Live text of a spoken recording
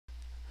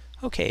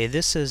Okay,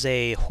 this is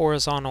a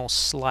horizontal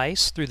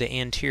slice through the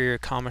anterior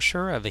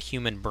commissure of a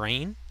human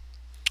brain.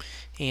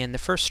 And the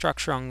first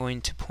structure I'm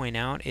going to point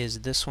out is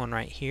this one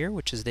right here,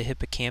 which is the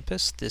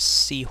hippocampus, this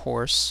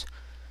seahorse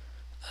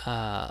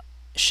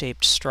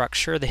shaped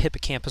structure. The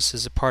hippocampus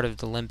is a part of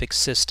the limbic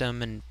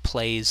system and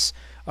plays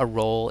a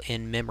role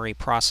in memory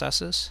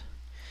processes.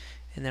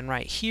 And then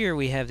right here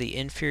we have the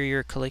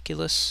inferior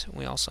colliculus.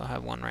 We also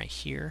have one right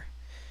here.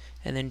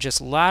 And then just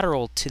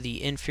lateral to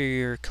the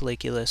inferior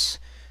colliculus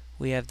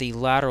we have the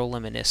lateral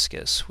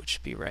lemniscus, which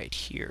would be right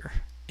here.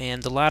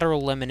 And the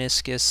lateral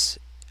lemniscus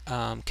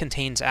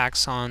contains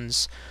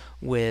axons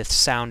with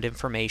sound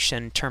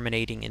information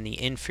terminating in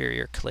the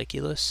inferior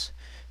colliculus.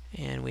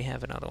 And we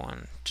have another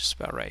one just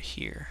about right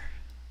here.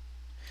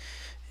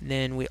 And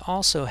then we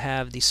also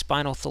have the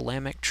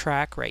spinothalamic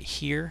tract right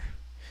here,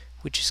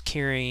 which is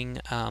carrying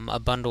a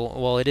bundle,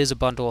 well, it is a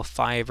bundle of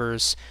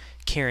fibers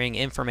carrying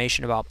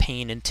information about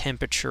pain and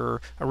temperature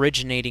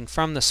originating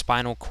from the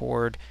spinal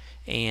cord,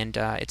 and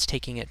it's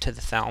taking it to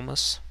the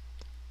thalamus.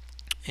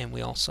 And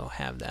we also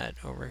have that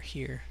over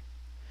here,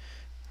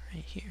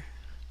 right here.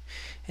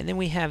 And then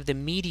we have the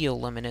medial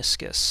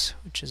lemniscus,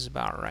 which is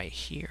about right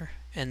here.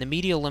 And the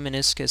medial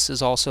lemniscus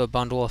is also a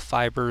bundle of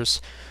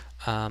fibers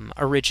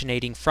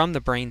originating from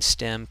the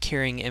brainstem,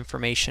 carrying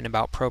information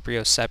about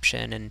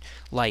proprioception and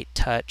light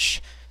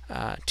touch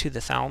to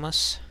the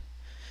thalamus.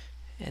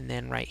 And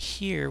then right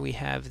here we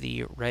have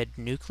the red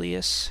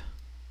nucleus.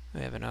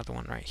 We have another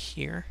one right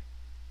here.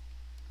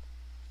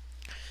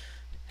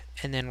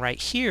 And then right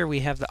here we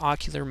have the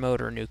ocular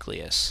motor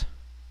nucleus.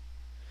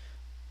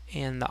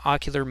 And the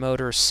ocular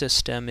motor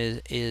system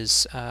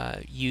is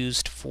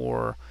used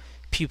for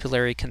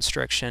pupillary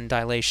constriction,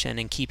 dilation,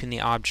 and keeping the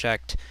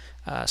object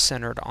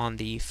centered on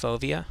the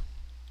fovea.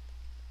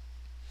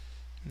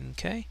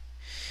 Okay.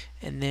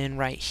 And then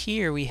right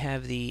here we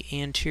have the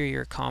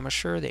anterior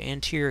commissure. The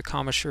anterior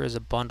commissure is a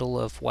bundle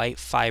of white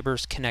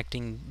fibers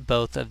connecting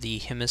both of the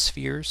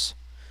hemispheres.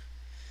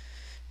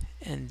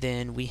 And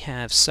then we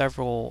have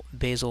several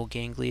basal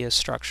ganglia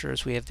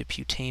structures. We have the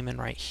putamen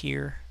right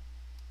here,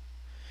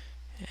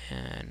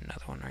 and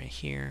another one right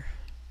here.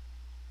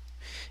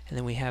 And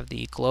then we have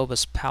the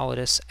globus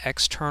pallidus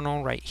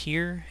external right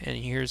here, and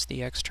here's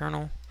the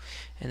external.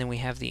 And then we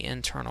have the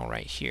internal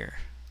right here.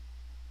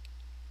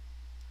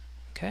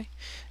 Okay,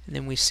 and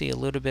then we see a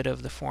little bit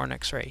of the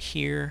fornix right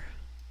here,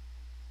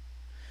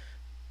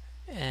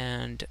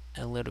 and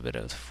a little bit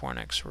of the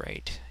fornix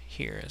right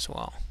here as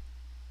well.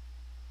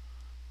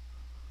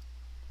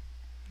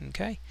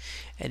 Okay,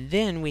 and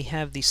then we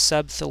have the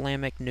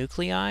subthalamic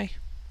nuclei,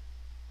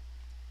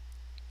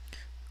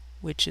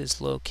 which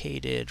is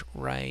located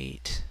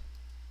right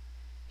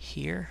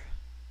here.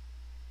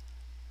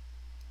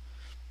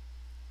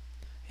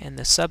 And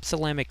the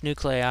subthalamic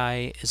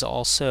nuclei is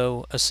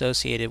also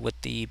associated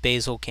with the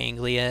basal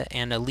ganglia,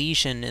 and a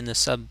lesion in the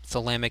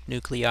subthalamic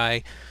nuclei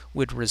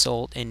would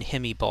result in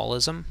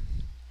hemibolism.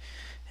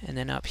 And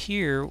then up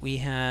here we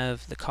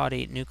have the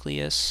caudate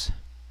nucleus.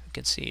 You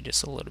can see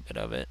just a little bit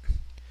of it.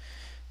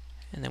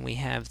 And then we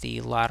have the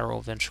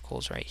lateral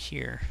ventricles right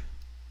here.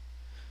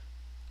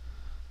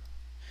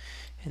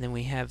 And then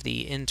we have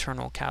the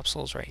internal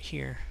capsules right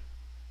here.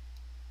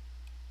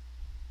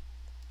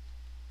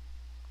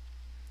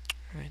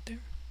 Right there.